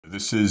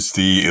This is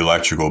the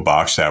electrical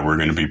box that we're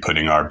going to be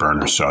putting our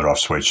burner shut-off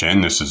switch in.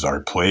 This is our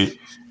plate,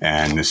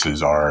 and this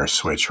is our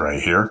switch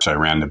right here. So I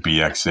ran the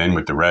BX in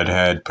with the red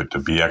head, put the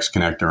BX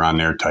connector on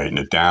there, tightened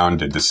it down,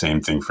 did the same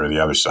thing for the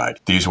other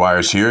side. These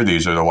wires here,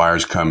 these are the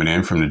wires coming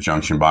in from the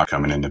junction box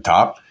coming in the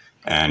top,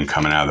 and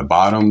coming out of the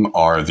bottom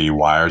are the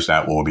wires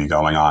that will be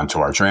going on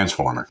to our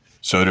transformer.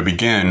 So to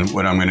begin,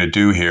 what I'm going to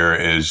do here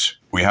is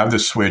we have the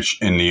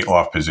switch in the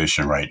off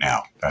position right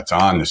now. That's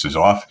on, this is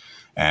off.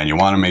 And you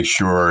want to make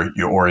sure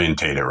you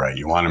orientate it right.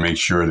 You want to make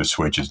sure the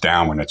switch is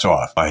down when it's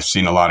off. I've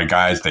seen a lot of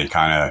guys, they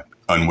kind of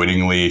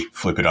unwittingly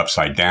flip it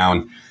upside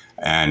down,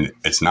 and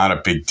it's not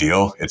a big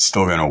deal. It's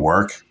still going to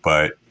work.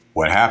 But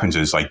what happens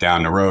is, like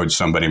down the road,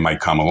 somebody might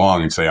come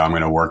along and say, I'm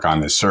going to work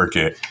on this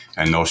circuit,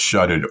 and they'll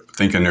shut it,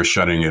 thinking they're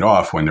shutting it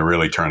off when they're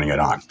really turning it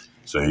on.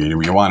 So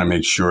you want to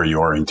make sure you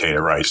orientate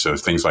it right so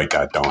things like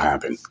that don't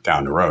happen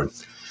down the road.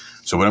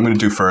 So what I'm going to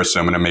do first,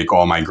 I'm going to make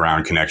all my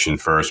ground connection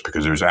first,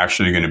 because there's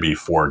actually going to be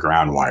 4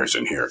 ground wires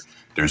in here.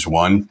 There's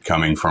one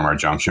coming from our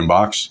junction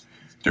box.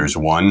 There's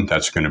one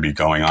that's going to be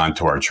going on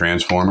to our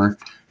transformer.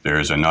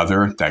 There's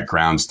another that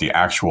grounds the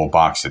actual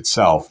box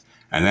itself.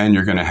 And then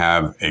you're going to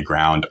have a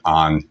ground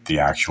on the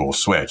actual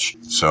switch.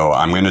 So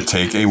I'm going to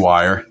take a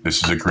wire.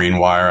 This is a green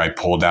wire I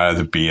pulled out of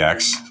the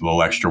BX, a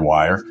little extra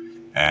wire,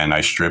 and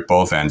I strip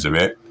both ends of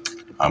it.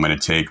 I'm going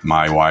to take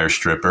my wire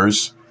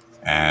strippers,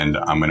 and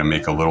I'm going to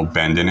make a little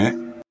bend in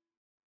it,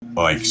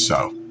 like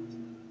so.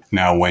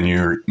 Now, when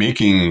you're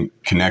making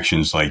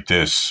connections like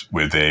this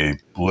with a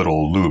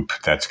little loop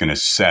that's going to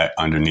set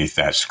underneath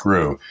that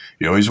screw,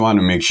 you always want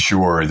to make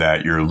sure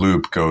that your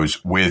loop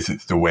goes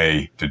with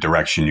the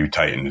direction you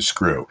tighten the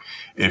screw.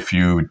 If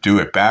you do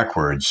it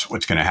backwards,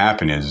 what's going to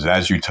happen is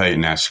as you tighten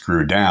that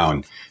screw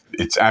down,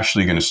 it's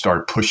actually going to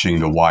start pushing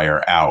the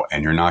wire out,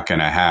 and you're not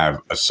going to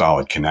have a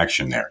solid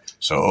connection there.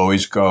 So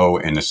always go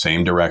in the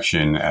same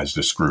direction as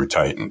the screw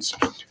tightens.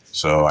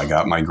 So I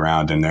got my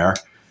ground in there,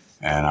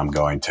 and I'm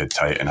going to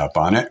tighten up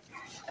on it,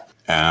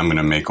 and I'm going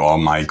to make all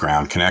my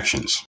ground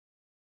connections.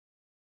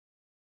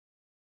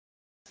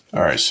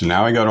 All right, so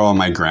now I got all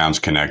my grounds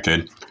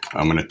connected.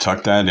 I'm going to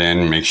tuck that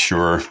in, make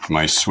sure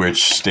my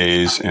switch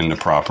stays in the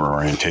proper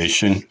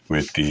orientation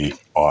with the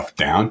off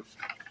down.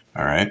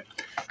 All right.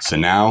 So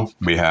now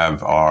we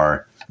have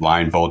our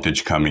line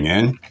voltage coming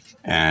in,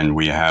 and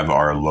we have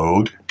our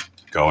load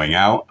going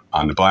out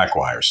on the black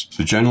wires.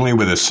 So generally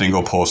with a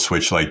single pole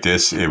switch like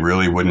this, it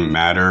really wouldn't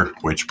matter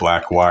which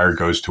black wire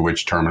goes to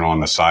which terminal on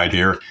the side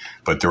here,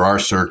 but there are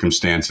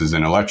circumstances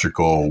in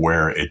electrical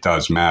where it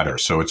does matter.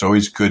 So it's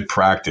always good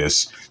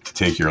practice to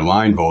take your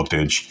line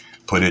voltage,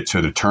 put it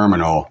to the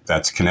terminal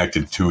that's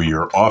connected to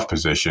your off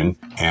position,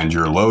 and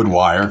your load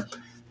wire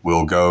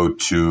will go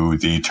to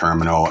the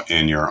terminal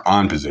in your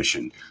on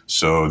position,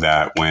 so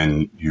that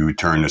when you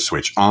turn the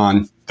switch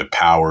on, the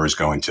power is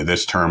going to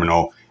this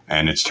terminal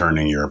and it's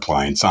turning your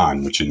appliance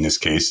on, which in this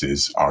case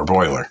is our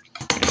boiler.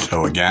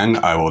 So again,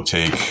 I will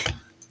take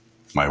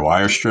my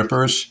wire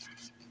strippers,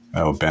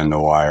 I will bend the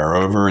wire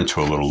over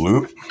into a little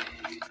loop.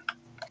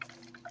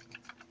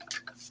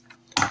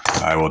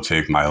 I will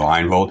take my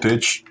line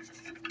voltage,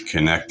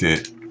 connect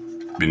it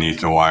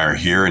beneath the wire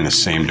here in the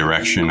same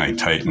direction I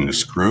tighten the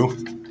screw.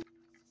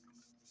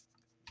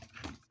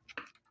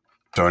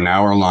 So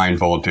now our line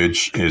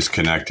voltage is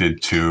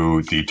connected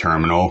to the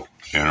terminal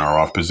in our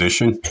off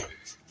position.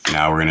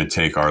 Now we're going to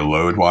take our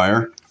load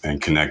wire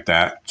and connect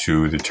that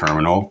to the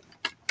terminal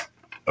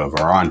of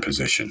our on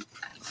position.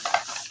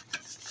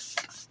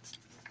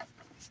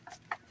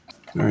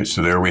 All right,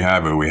 so there we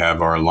have it. We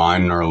have our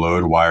line and our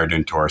load wired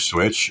into our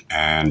switch,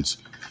 and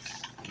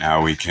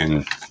now we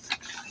can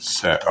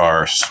set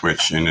our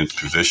switch in its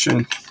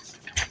position.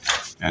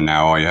 And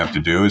now all you have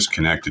to do is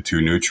connect the 2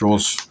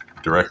 neutrals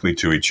directly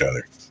to each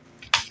other.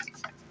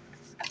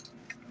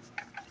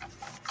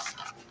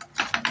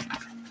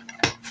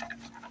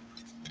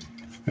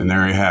 And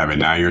there you have it.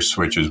 Now your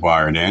switch is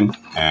wired in,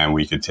 and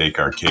we could take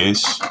our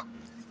case.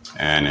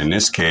 And in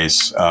this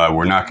case,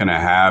 we're not going to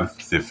have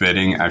the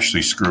fitting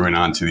actually screwing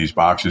onto these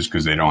boxes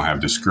because they don't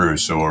have the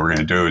screws. So what we're going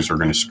to do is we're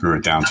going to screw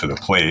it down to the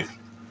plate.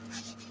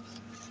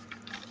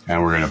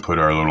 And we're going to put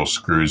our little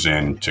screws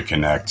in to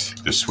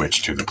connect the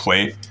switch to the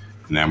plate.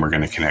 And then we're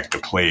going to connect the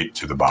plate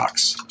to the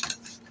box.